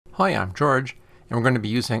Hi, I'm George, and we're going to be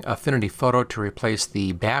using Affinity Photo to replace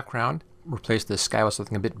the background, replace the sky with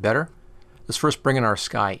something a bit better. Let's first bring in our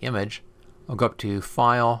sky image. I'll go up to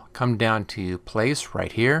File, come down to Place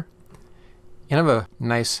right here, and I have a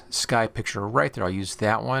nice sky picture right there. I'll use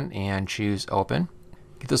that one and choose Open.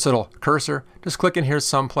 Get this little cursor, just click in here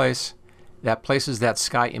someplace. That places that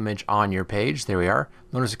sky image on your page. There we are.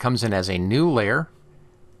 Notice it comes in as a new layer.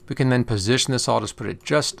 We can then position this. I'll just put it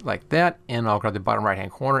just like that, and I'll grab the bottom right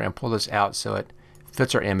hand corner and pull this out so it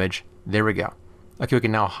fits our image. There we go. Okay, we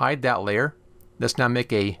can now hide that layer. Let's now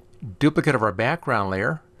make a duplicate of our background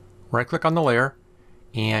layer. Right click on the layer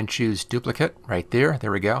and choose duplicate right there.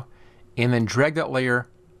 There we go. And then drag that layer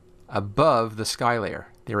above the sky layer.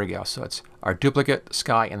 There we go. So it's our duplicate,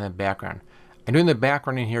 sky, and then background. I'm doing the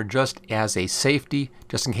background in here just as a safety,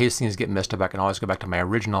 just in case things get messed up. I can always go back to my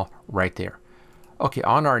original right there. Okay,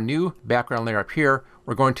 on our new background layer up here,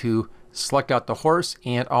 we're going to select out the horse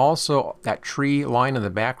and also that tree line in the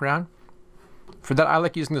background. For that, I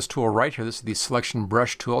like using this tool right here. This is the selection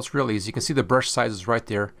brush tool. It's real easy. You can see the brush size is right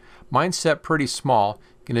there. Mine's set pretty small.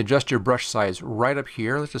 You can adjust your brush size right up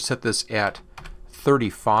here. Let's just set this at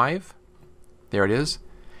 35. There it is.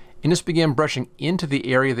 And just begin brushing into the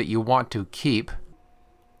area that you want to keep.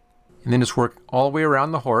 And then just work all the way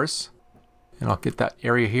around the horse. And I'll get that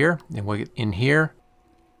area here, and we'll get in here.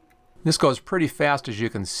 This goes pretty fast, as you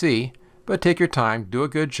can see, but take your time, do a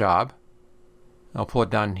good job. I'll pull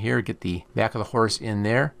it down here, get the back of the horse in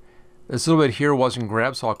there. This little bit here wasn't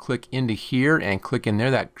grabbed, so I'll click into here and click in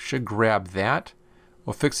there. That should grab that.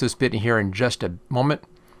 We'll fix this bit in here in just a moment.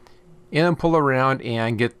 And then pull around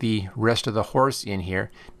and get the rest of the horse in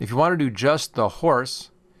here. If you want to do just the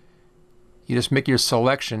horse, you just make your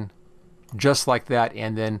selection just like that,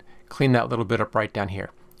 and then clean that little bit up right down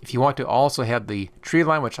here. If you want to also have the tree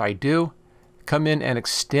line, which I do, come in and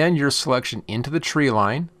extend your selection into the tree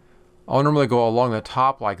line. I'll normally go along the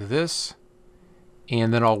top like this,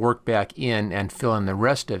 and then I'll work back in and fill in the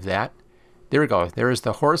rest of that. There we go. There is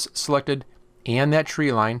the horse selected and that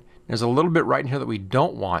tree line. There's a little bit right in here that we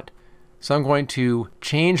don't want. So I'm going to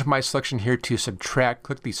change my selection here to subtract.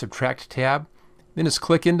 Click the subtract tab, then just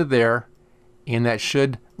click into there, and that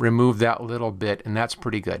should remove that little bit, and that's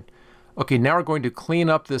pretty good. Okay, now we're going to clean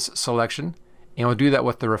up this selection, and we'll do that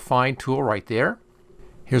with the refine tool right there.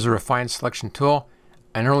 Here's a refine selection tool.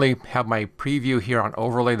 I normally have my preview here on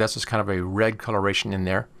overlay. That's just kind of a red coloration in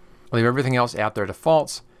there. I'll leave everything else at their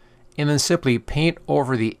defaults, and then simply paint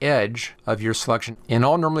over the edge of your selection. And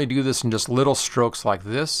I'll normally do this in just little strokes like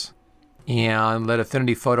this, and let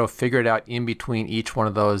Affinity Photo figure it out in between each one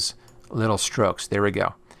of those little strokes. There we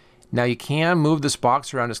go. Now you can move this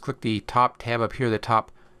box around. Just click the top tab up here, the top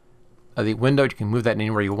of the window. You can move that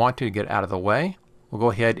anywhere you want to get out of the way. We'll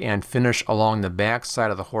go ahead and finish along the back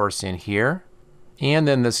side of the horse in here. And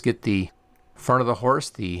then let's get the front of the horse,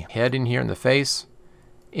 the head in here and the face.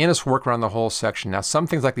 And just work around the whole section. Now some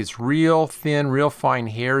things like these real thin, real fine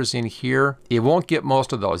hairs in here, it won't get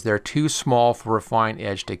most of those. They're too small for a fine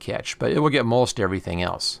edge to catch, but it will get most everything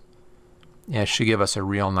else. And it should give us a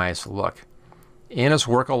real nice look. And just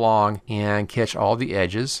work along and catch all the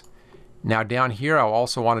edges. Now down here, I'll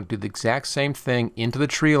also want to do the exact same thing into the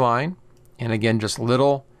tree line. And again, just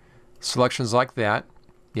little selections like that.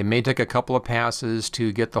 It may take a couple of passes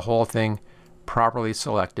to get the whole thing properly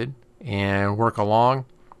selected, and work along.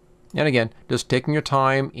 And again, just taking your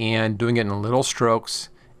time and doing it in little strokes,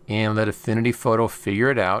 and let Affinity Photo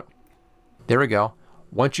figure it out. There we go.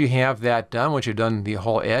 Once you have that done, once you've done the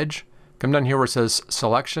whole edge, come down here where it says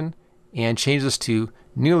selection, and change this to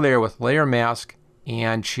new layer with layer mask,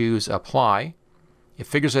 and choose apply. It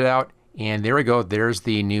figures it out, and there we go. There's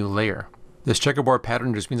the new layer. This checkerboard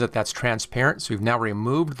pattern just means that that's transparent. So we've now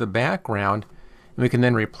removed the background, and we can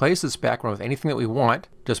then replace this background with anything that we want.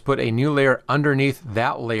 Just put a new layer underneath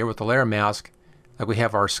that layer with the layer mask. Like we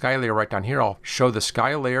have our sky layer right down here. I'll show the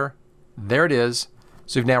sky layer. There it is.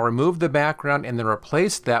 So we've now removed the background and then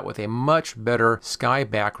replaced that with a much better sky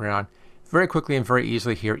background very quickly and very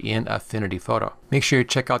easily here in Affinity Photo. Make sure you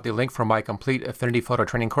check out the link for my complete Affinity Photo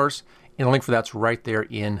training course, and the link for that's right there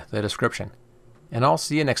in the description. And I'll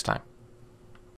see you next time.